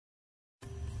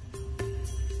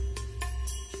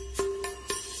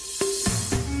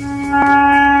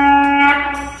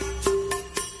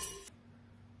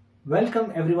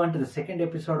Welcome everyone to the second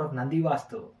episode of Nandi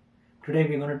Vastu. Today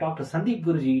we're going to talk to Sandeep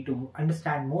Guruji to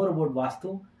understand more about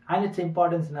Vastu and its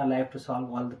importance in our life to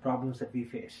solve all the problems that we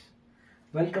face.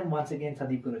 Welcome once again,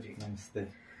 Sandeep Guruji. Namaste.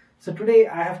 So today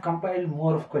I have compiled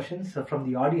more of questions from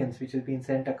the audience which has been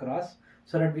sent across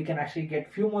so that we can actually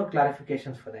get few more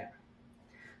clarifications for them.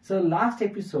 So last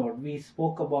episode we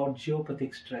spoke about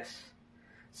geopathic stress.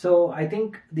 So I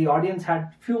think the audience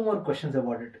had few more questions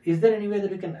about it. Is there any way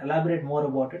that you can elaborate more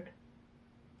about it?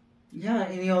 Yeah,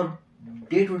 in your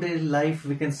day-to-day life,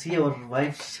 we can see our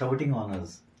wife shouting on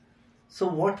us. So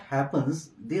what happens?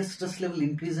 Their stress level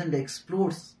increases and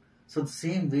explodes. So the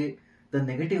same way, the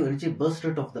negative energy bursts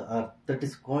out of the earth. That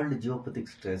is called geopathic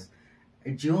stress.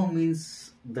 Geo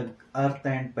means the earth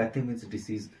and pathy means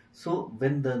disease. So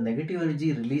when the negative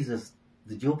energy releases,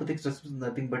 the geopathic stress is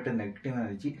nothing but a negative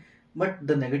energy. But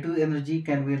the negative energy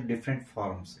can be in different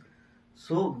forms.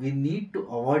 So we need to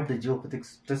avoid the geopathic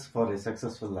stress for a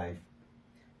successful life.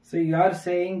 So you are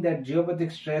saying that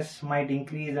geopathic stress might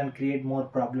increase and create more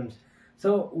problems.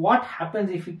 So what happens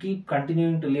if you keep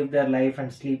continuing to live their life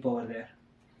and sleep over there?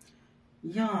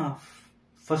 Yeah,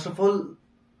 first of all,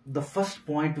 the first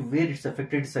point where it's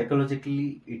affected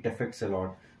psychologically, it affects a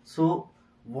lot. So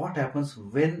what happens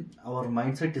when our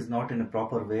mindset is not in a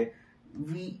proper way?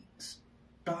 We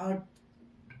start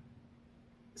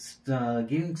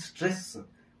giving stress,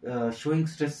 showing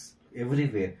stress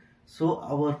everywhere. So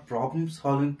our problem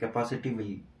solving capacity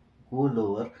will go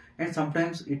lower, and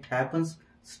sometimes it happens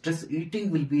stress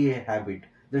eating will be a habit.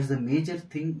 There's a major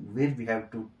thing where we have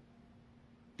to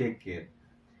take care.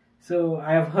 So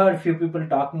I have heard few people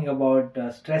talking about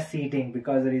stress eating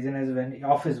because the reason is when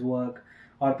office work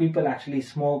or people actually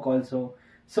smoke also.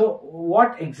 So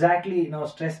what exactly,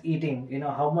 stress eating,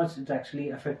 how much it's actually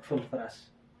effectful for us?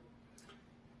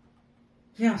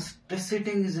 Yeah, stress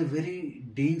eating is a very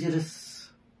dangerous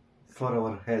for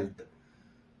our health,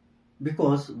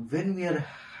 because when we are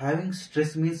having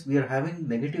stress means we are having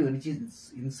negative energy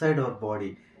inside our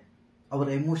body. Our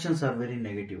emotions are very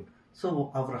negative.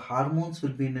 So our hormones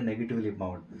will be in a negatively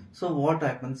bound. So what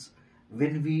happens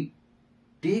when we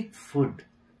take food?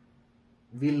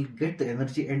 We'll get the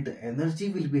energy, and the energy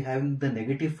will be having the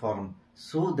negative form.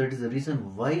 So that is the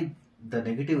reason why the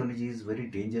negative energy is very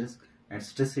dangerous, and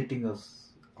stress eating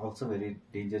is also very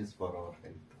dangerous for our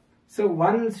health. So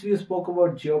once you spoke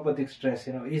about geopathic stress,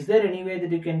 is there any way that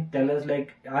you can tell us,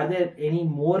 like, are there any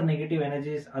more negative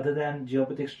energies other than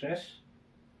geopathic stress?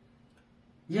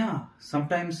 Yeah,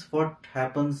 sometimes what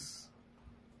happens,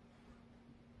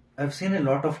 I've seen a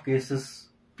lot of cases,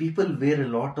 people wear a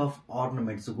lot of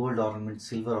ornaments, gold ornaments,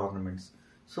 silver ornaments.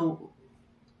 So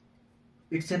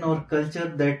it's in our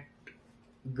culture that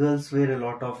girls wear a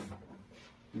lot of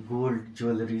gold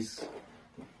jewelries.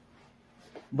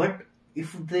 But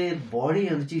if their body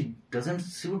energy doesn't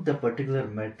suit the particular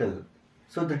metal,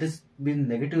 so that is been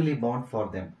negatively bound for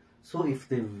them. So if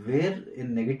they wear a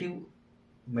negative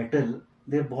metal,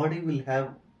 their body will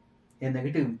have a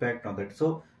negative impact on that.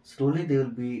 So slowly they will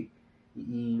be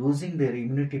losing their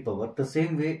immunity power. The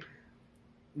same way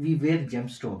we wear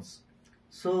gemstones.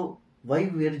 So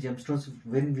why wear gemstones?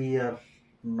 When we are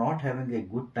not having a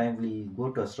good time, we'll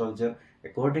go to astrologer.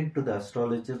 According to the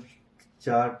astrologer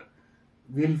chart,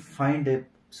 we'll find a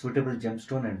suitable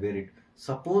gemstone and wear it.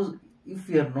 Suppose if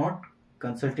we are not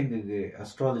consulting an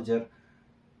astrologer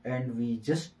and we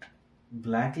just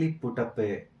blankly put up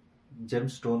a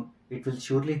gemstone, it will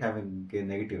surely have a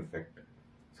negative effect.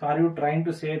 So are you trying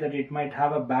to say that it might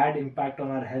have a bad impact on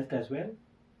our health as well?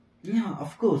 Yeah,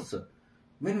 of course.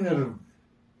 When we are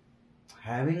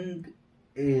having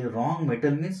a wrong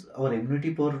metal means our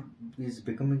immunity power is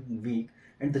becoming weak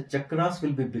and the chakras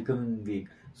will be becoming weak.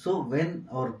 So when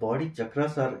our body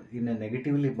chakras are in a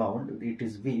negatively bound, it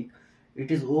is weak,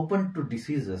 it is open to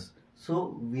diseases.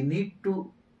 So we need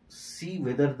to see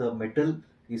whether the metal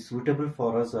is suitable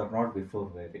for us or not before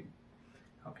wearing.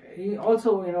 Okay.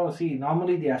 Also, see,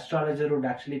 normally the astrologer would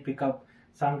actually pick up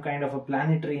some kind of a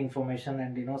planetary information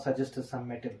and, suggest us some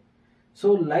metal.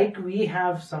 So like we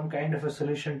have some kind of a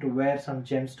solution to wear some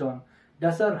gemstone,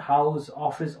 does our house,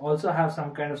 office also have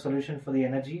some kind of solution for the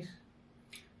energies?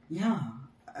 Yeah,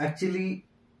 actually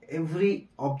every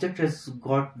object has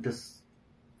got this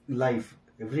life.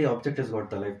 Every object has got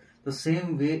the life. The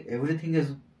same way everything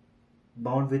is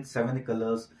bound with 7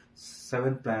 colors,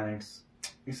 7 planets.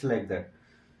 It's like that.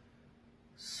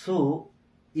 So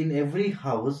in every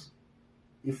house,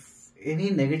 if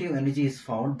any negative energy is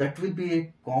found, that will be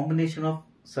a combination of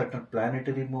certain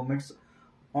planetary movements,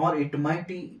 or it might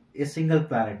be a single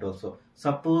planet also.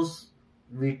 Suppose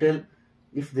we tell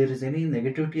if there is any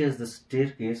negativity as the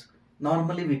staircase,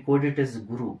 normally we code it as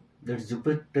Guru. that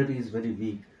Jupiter is very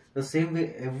weak. The same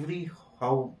way every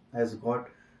house has got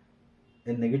a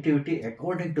negativity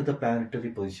according to the planetary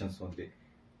positions only.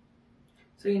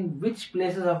 So in which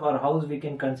places of our house we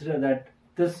can consider that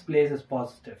this place is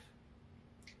positive?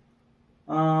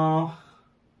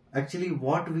 Actually,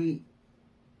 what we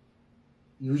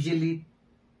usually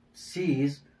see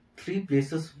is three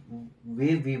places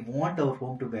where we want our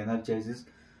home to be energized is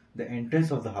the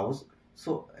entrance of the house.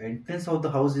 So entrance of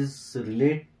the house is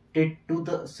related to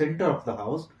the center of the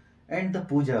house and the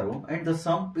puja room, and the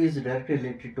sump is directly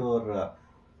related to our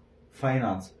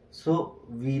finance. So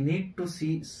we need to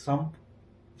see sump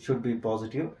should be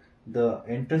positive, the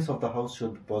entrance of the house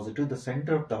should be positive, the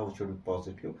center of the house should be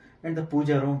positive, and the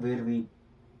puja room where we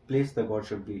place the god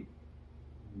should be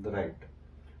the right.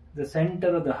 The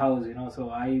center of the house, so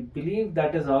I believe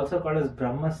that is also called as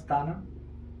Brahmasthana.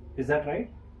 Is that right?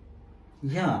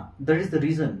 Yeah, that is the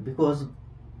reason, because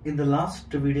in the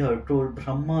last video I told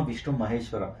Brahma, Vishnu,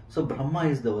 Maheshwara. So Brahma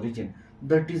is the origin.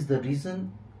 That is the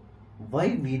reason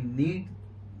why we need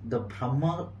the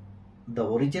Brahma, the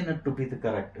origin, to be the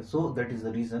correct. So that is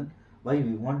the reason why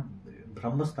we want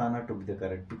Brahmasthana to be the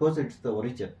correct, because it's the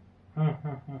origin.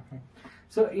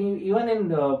 So even in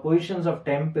the positions of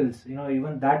temples,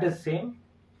 even that is same.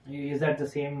 Is that the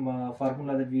same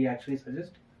formula that we actually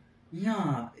suggest?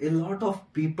 Yeah, a lot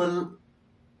of people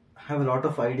have a lot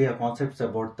of concepts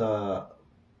about the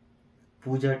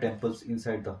puja temples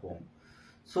inside the home.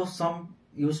 So some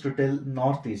used to tell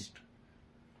northeast.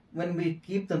 When we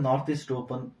keep the northeast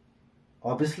open,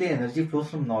 obviously energy flows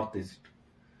from northeast.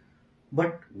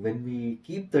 But when we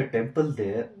keep the temple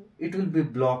there, it will be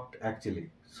blocked actually.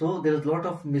 So there is a lot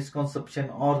of misconception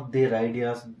or their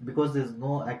ideas, because there is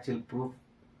no actual proof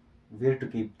where to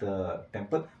keep the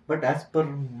temple. But as per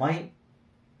my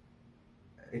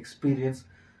experience,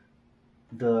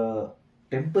 the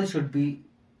temple should be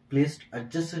placed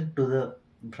adjacent to the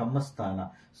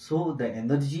Brahmasthana. So the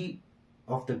energy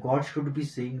of the god should be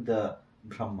seeing the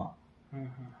Brahma.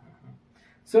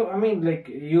 So I mean,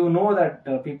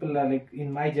 that people are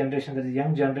in my generation, that is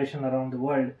young generation around the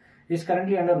world, is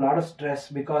currently under a lot of stress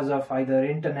because of either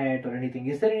internet or anything.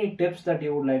 Is there any tips that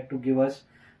you would like to give us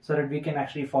so that we can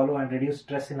actually follow and reduce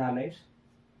stress in our lives?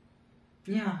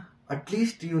 Yeah, at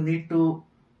least you need to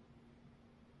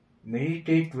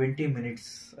meditate 20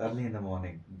 minutes early in the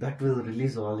morning. That will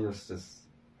release all your stress.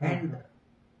 And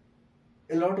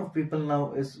a lot of people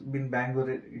now is in Bangalore,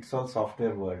 it's all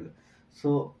software world.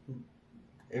 So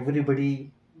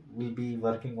everybody will be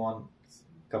working on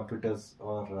computers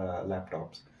or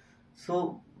laptops.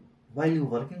 So while you're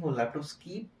working on laptops,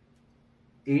 keep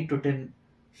 8 to 10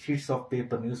 sheets of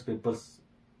paper, newspapers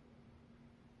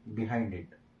behind it,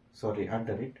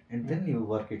 under it, and then you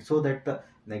work it, so that the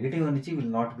negative energy will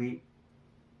not be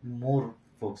more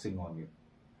focusing on you.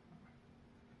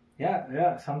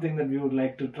 Yeah, something that we would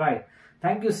like to try.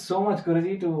 Thank you so much,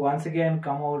 Guruji, to once again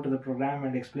come over to the program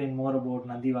and explain more about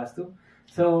Nandi Vastu.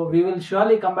 So we will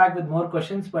surely come back with more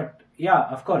questions, but yeah,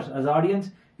 of course, as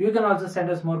audience, you can also send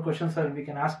us more questions so that we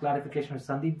can ask clarification with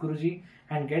Sandeep Guruji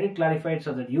and get it clarified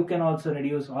so that you can also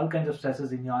reduce all kinds of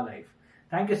stresses in your life.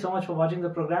 Thank you so much for watching the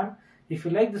program. If you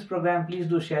like this program, please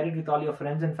do share it with all your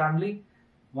friends and family.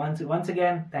 Once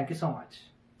again, thank you so much.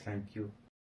 Thank you.